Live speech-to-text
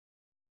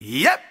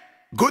Yep,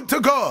 good to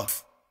go.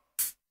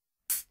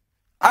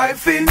 I've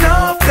seen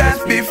enough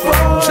dance before,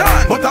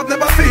 John, but I've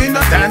never seen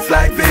a dance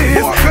like this.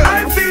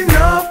 I've seen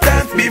enough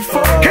dance before,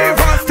 but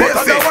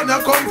I don't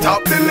wanna come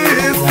top the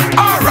list.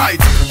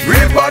 Alright,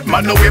 real bad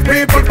man, no way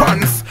people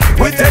pants.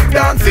 We take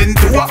dancing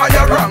to a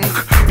higher rank.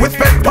 We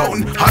spend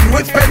pound and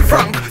we spend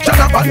franc.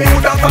 Jonathan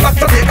New Dance and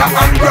Jamaica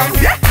and Grand.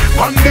 Yeah,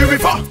 on the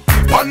river,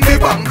 on the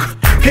bank.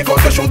 Kick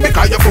out the shoes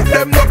because you put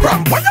them no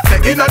cramp. What you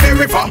say in the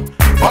river,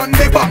 on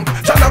the bank.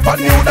 Jonathan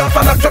New Dance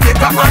and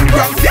Jamaica and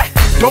Grand. Yeah,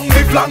 down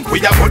the flank, we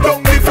a go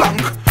down the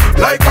flank.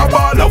 Like a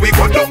baller, we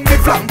go down the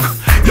flank.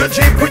 Your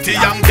Jeep pretty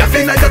young, gas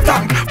in your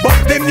tank. But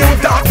the new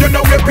dance, you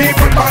know where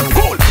people pass.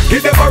 Cool,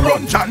 give them a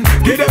run, John,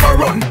 give them a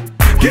run.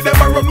 Give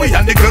them a run, we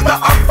and the girls that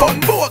have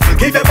fun. Both,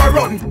 give them a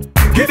run,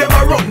 give them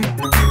a run.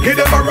 Give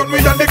them a run, we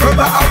and the girls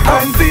that have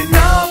fun. I've seen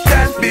enough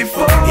dance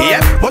before,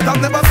 yeah, but I've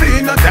never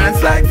seen a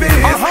dance like this.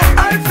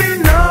 I've seen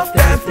enough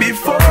dance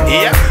before,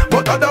 yeah,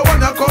 but I don't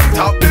wanna come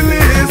top the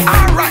list.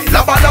 Alright,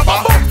 lava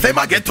lava, say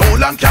my get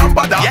old and can't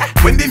bother. Yeah.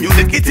 When the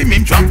music hit him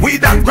drop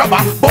weed and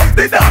grabber. Bust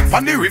the dance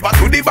from the river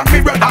to the bank,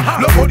 me brother.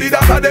 Love how the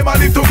dance and them a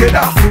live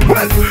together.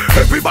 Well,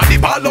 everybody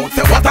ball out,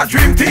 say what a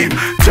dream team.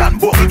 John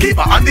Bogle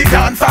keeper and the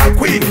dancehall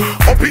queen.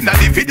 Up in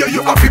the video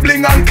you have to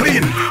bling and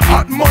clean.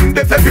 Hot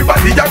Mondays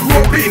everybody a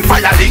roping.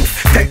 Fire links,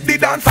 take the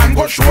dance and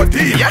go show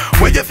team. Yeah.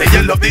 When you say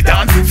you love the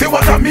dance, say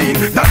what I mean.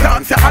 The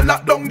dance you a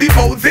lock down the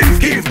housing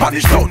scheme.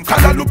 Spanish town,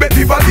 Calalu,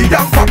 Betty Valley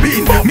and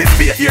Papine. Miss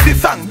Fear hear the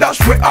song, dash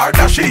where are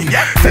dashing.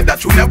 Yeah. Said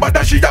that you never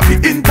dash, she have to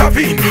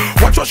intervene.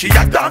 Watch what she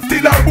a dance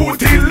till her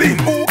booty lean.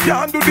 Who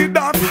can do the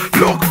dance?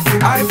 Look,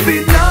 I've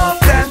seen enough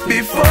dance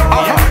before,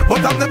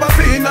 but I've never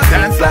seen a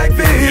dance like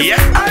this. Yeah.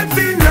 I've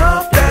seen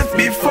enough dance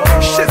before,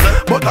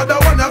 but I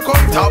don't wanna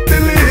come top the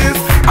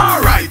list.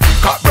 Alright,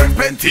 Cockburn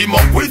pen team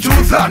up with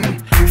Juiceland.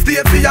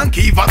 Stacey and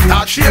Kiva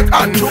start shake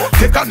hand.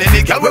 Take on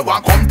any girl we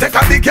want come take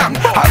on the gang.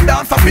 And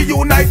dance up,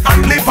 unite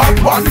and live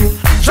as one.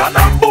 John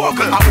and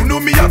Bogle, I know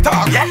me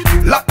attack.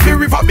 Lock the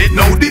river bed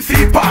now the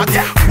sea part.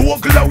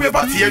 Bogle a wave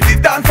tear the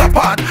dance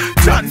apart.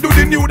 John do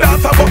the new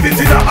dance above it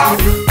in a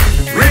half.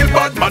 Real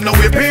bad man now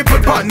we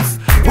people pants.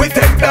 We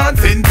take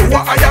dancing to a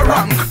higher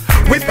rank.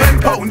 We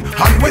spend pound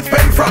and we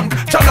spend franc.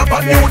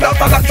 Jonathan New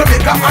Dance and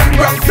Jamaica and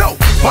Grand. Yo,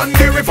 on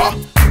the river,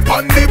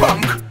 on the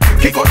bank.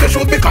 Kick out the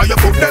shoes because you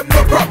put them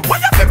no cramp.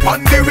 What you say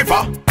on the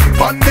river,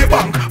 on the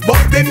bank. But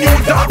the new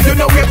dance, you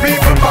know where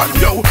people pan.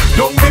 Yo,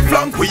 down the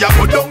flank, we a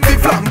go down the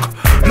flank.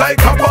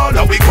 Like a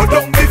baller, we go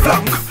down the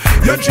flank.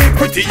 Your Jeep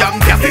pretty young,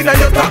 gas in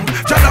your tank.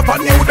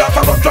 Jonathan New Dance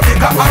and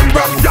Jamaica and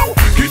Grand. Yo,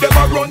 give them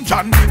a run,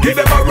 John, give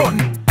them a run.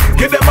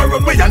 Give them a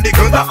run, we and the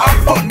girls that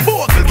have fun.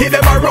 Both, give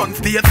them a run,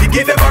 Stacey,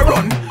 give them a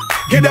run.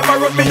 Give them a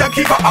run, me and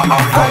keep a fun.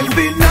 I've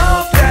seen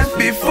enough dance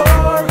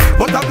before,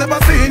 but I've never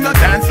seen a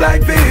dance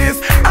like this.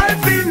 I've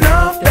seen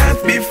enough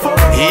dance before,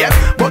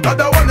 but I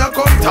don't wanna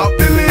come top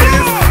the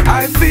list.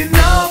 I've seen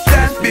enough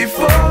dance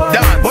before,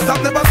 but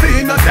I've never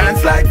seen a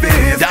dance like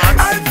this.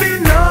 I've seen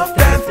enough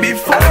dance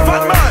before,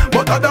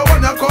 but I don't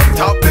wanna come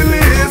top the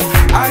list.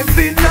 I've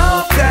seen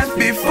enough dance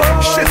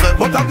before,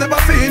 but I've never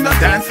seen a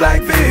dance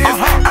like this.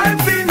 I've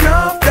seen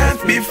enough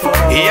dance before,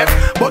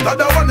 but I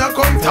don't wanna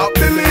come top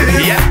the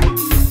list.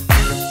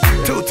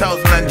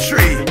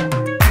 2003,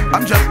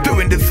 I'm just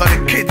doing this for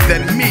the kids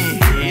and me,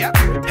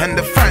 and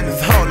the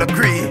fans all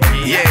agree.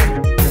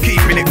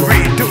 Keeping it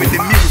real, doing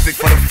the music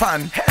for the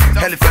fun.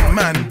 Elephant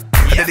Man,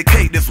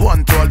 dedicate this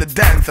one to all the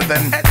dancers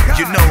and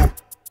you know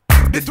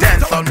the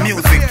dancehall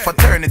music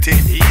fraternity.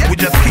 We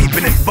just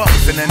keeping it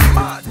buzzing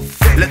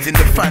and letting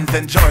the fans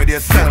enjoy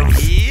themselves.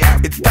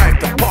 It's time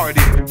to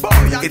party.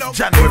 It's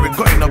January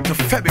going up to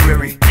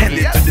February,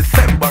 heading to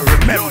December.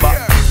 Remember,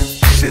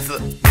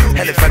 Shizzle,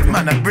 Elephant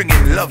Man, and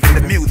bringing love in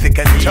the music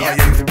and joy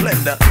and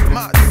splendor.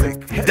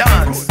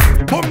 Dance,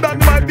 boom down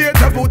my dear,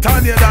 to put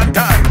on your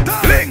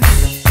dance. Links,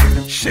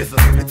 Shizzle,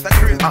 it's a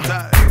great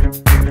time.